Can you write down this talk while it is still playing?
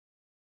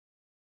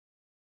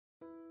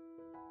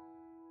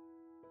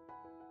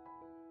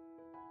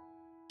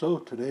So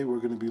today we're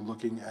going to be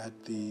looking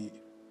at the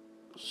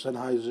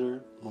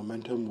Sennheiser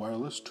Momentum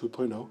Wireless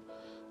 2.0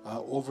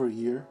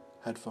 over-ear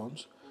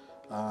headphones.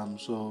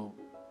 So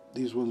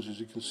these ones, as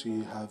you can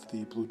see, have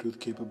the Bluetooth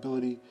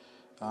capability,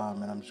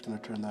 and I'm just going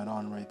to turn that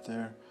on right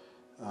there.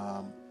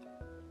 Now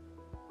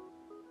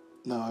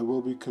I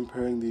will be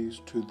comparing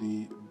these to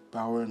the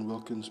Bowers and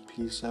Wilkins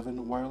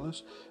P7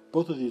 wireless.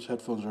 Both of these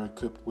headphones are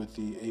equipped with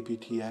the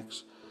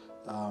aptX,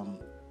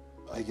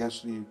 I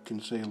guess you can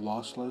say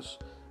lossless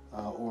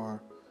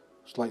or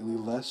slightly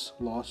less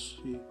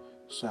lossy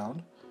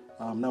sound.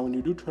 Now when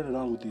you do turn it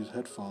on with these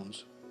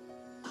headphones,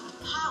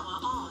 power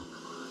on,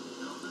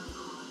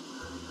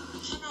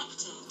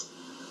 connected,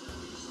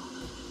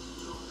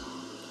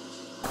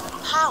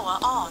 power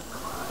on,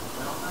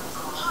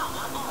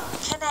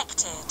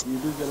 connected. you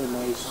do get a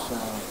nice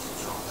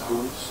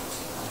voice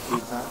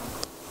feedback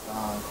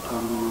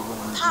telling you when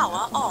the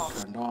headphones are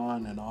turned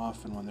on and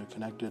off and when they're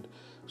connected.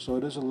 So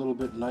it is a little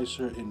bit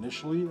nicer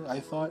initially,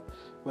 I thought,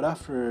 but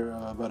after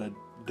about a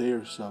day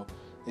or so,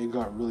 it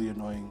got really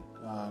annoying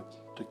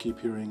to keep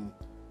hearing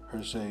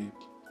her say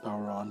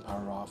power on,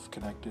 power off,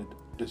 connected,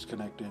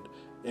 disconnected,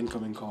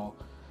 incoming call.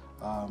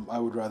 I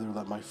would rather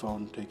let my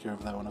phone take care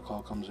of that when a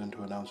call comes in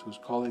to announce who's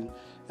calling,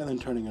 and then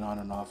turning it on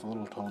and off. A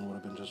little tone would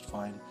have been just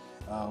fine,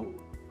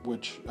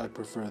 which I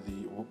prefer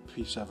the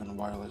P7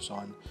 wireless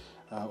on,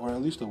 or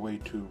at least a way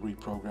to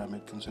reprogram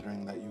it,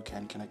 considering that you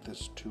can connect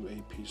this to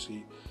a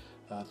PC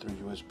through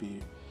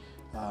USB.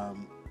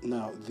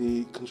 Now,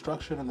 the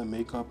construction and the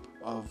makeup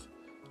of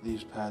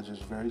these pads is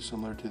very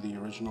similar to the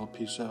original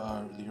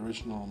the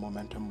original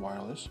Momentum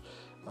Wireless.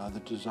 The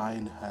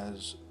design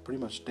has pretty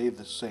much stayed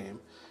the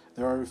same.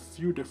 There are a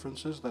few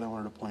differences that I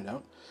wanted to point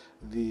out.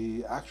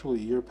 The actual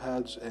ear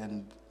pads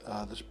and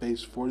the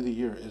space for the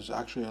ear is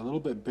actually a little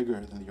bit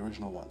bigger than the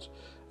original ones.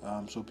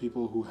 So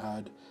people who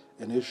had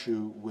an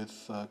issue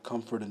with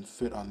comfort and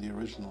fit on the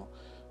original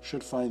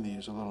should find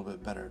these a little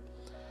bit better.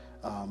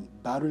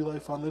 Battery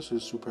life on this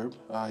is superb.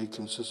 I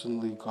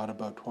consistently got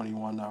about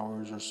 21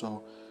 hours or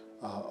so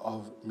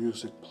of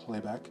music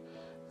playback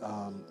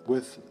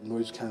with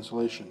noise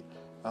cancellation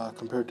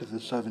compared to the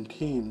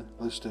 17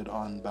 listed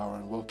on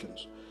Bowers and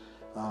Wilkins.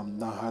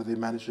 Now how they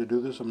managed to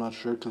do this, I'm not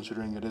sure,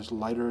 considering it is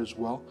lighter as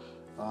well,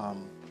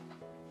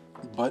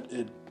 but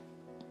it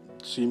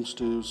seems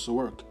to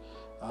work.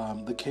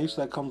 The case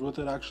that comes with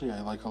it, actually, I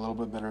like a little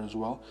bit better as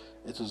well.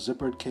 It's a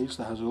zippered case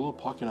that has a little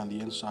pocket on the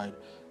inside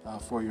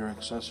for your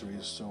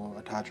accessories, so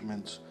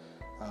attachments,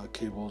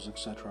 cables,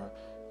 etc.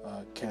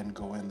 Can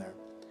go in there.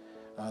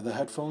 The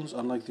headphones,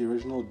 unlike the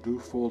original, do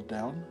fold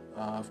down,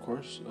 of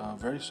course,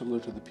 very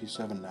similar to the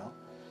P7 now.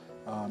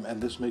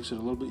 And this makes it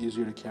a little bit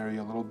easier to carry,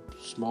 a little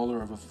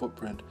smaller of a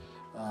footprint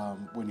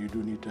when you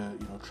do need to,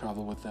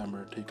 travel with them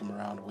or take them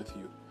around with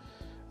you.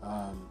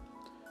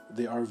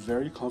 They are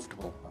very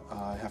comfortable.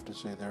 I have to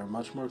say they're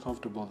much more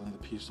comfortable than the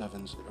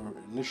P7s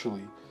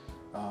initially.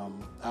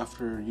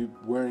 After you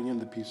wearing in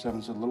the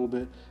P7s a little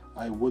bit,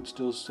 I would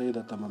still say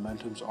that the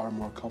Momentums are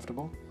more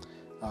comfortable,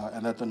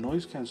 and that the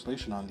noise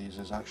cancellation on these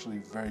is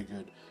actually very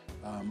good.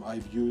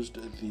 I've used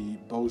the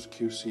Bose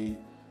QC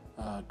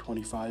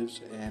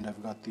 25s, and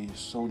I've got the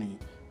Sony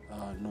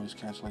noise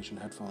cancellation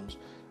headphones,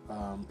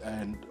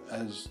 and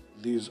as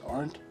these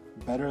aren't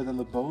better than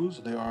the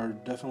Bose, they are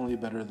definitely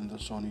better than the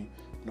Sony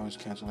noise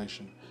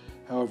cancellation.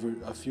 However,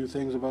 a few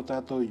things about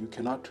that though: you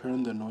cannot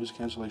turn the noise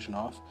cancellation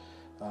off,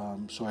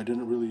 so I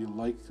didn't really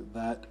like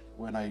that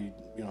when I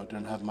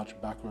didn't have much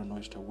background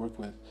noise to work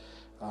with.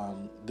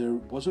 There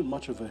wasn't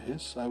much of a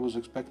hiss I was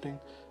expecting,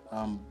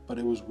 but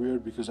it was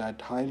weird because at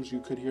times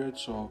you could hear it,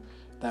 so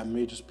that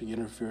may just be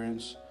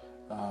interference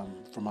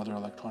from other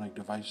electronic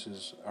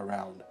devices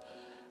around.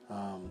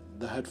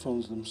 The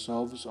headphones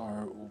themselves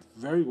are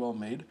very well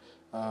made,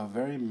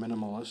 very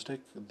minimalistic.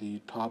 The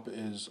top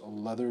is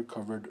leather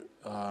covered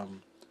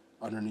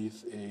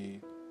underneath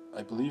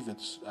I believe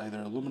it's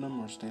either aluminum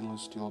or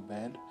stainless steel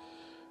band,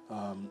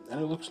 and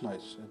it looks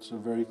nice. It's a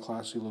very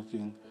classy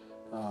looking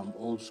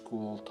old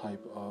school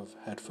type of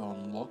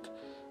headphone look,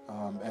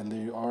 and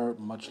they are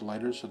much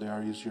lighter, so they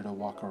are easier to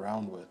walk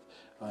around with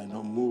and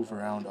don't move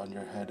around on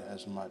your head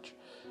as much.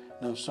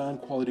 Now,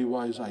 sound quality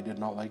wise, I did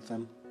not like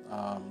them.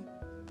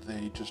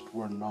 They just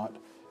were not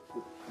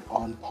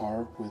on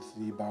par with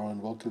the Bowers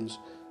and Wilkins.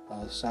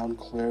 Sound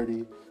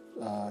clarity,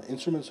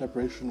 instrument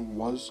separation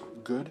was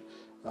good,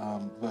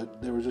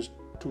 but there was just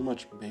too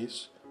much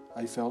bass,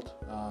 I felt,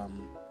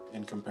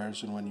 in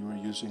comparison when you were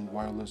using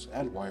wireless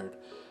and wired,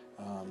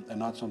 and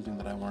not something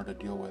that I wanted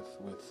to deal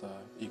with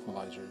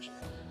equalizers.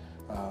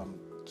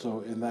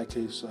 So in that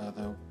case,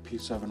 the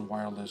P7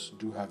 wireless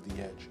do have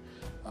the edge.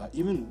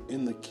 Even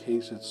in the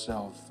case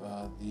itself,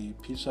 the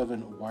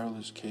P7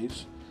 wireless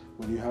case,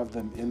 when you have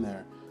them in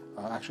there,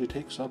 actually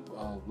takes up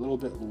a little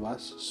bit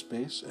less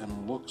space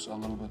and looks a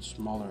little bit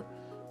smaller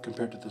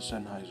compared to the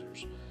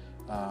Sennheisers.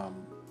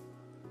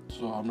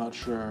 So I'm not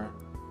sure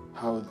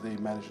how they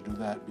managed to do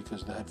that,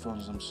 because the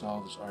headphones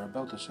themselves are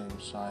about the same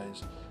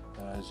size,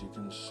 as you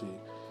can see.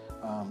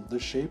 The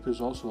shape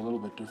is also a little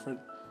bit different.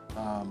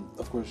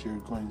 Of course, you're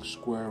going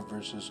square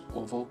versus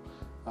oval.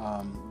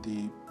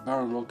 The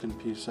Bowers and Wilkins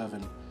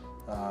P7,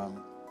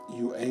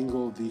 you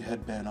angle the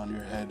headband on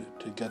your head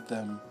to get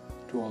them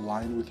to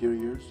align with your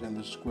ears, and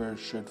the square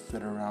should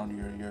fit around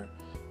your ear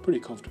pretty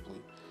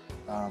comfortably.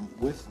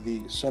 With the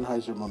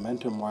Sennheiser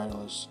Momentum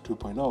Wireless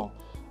 2.0,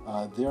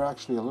 they're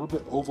actually a little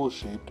bit oval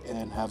shaped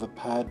and have a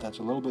pad that's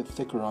a little bit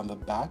thicker on the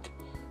back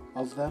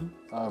of them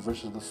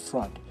versus the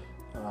front,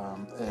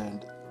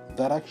 and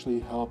that actually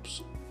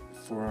helps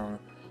for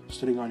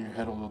sitting on your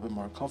head a little bit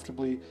more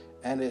comfortably,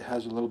 and it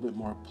has a little bit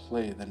more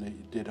play than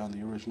it did on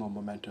the original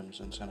Momentums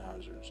and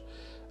Sennheisers.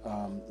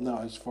 Now,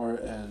 as far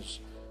as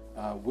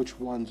which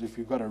ones, if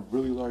you've got a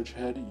really large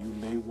head, you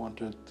may want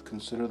to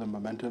consider the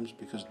Momentums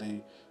because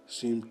they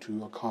seem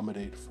to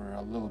accommodate for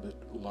a little bit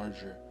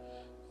larger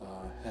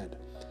head.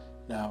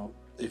 Now,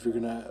 if you're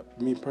gonna,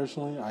 me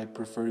personally, I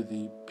prefer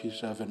the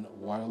P7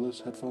 wireless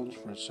headphones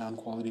for sound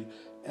quality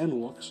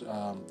and looks.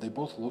 They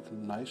both look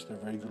nice, they're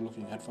very good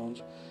looking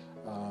headphones.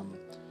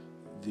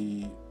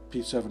 The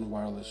P7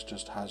 wireless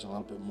just has a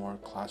little bit more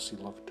classy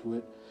look to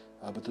it,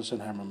 but the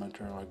Sennheiser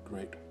Momentum are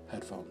great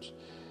headphones.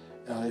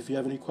 If you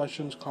have any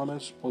questions,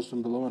 comments, post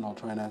them below and I'll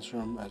try and answer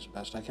them as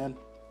best I can.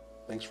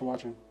 Thanks for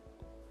watching.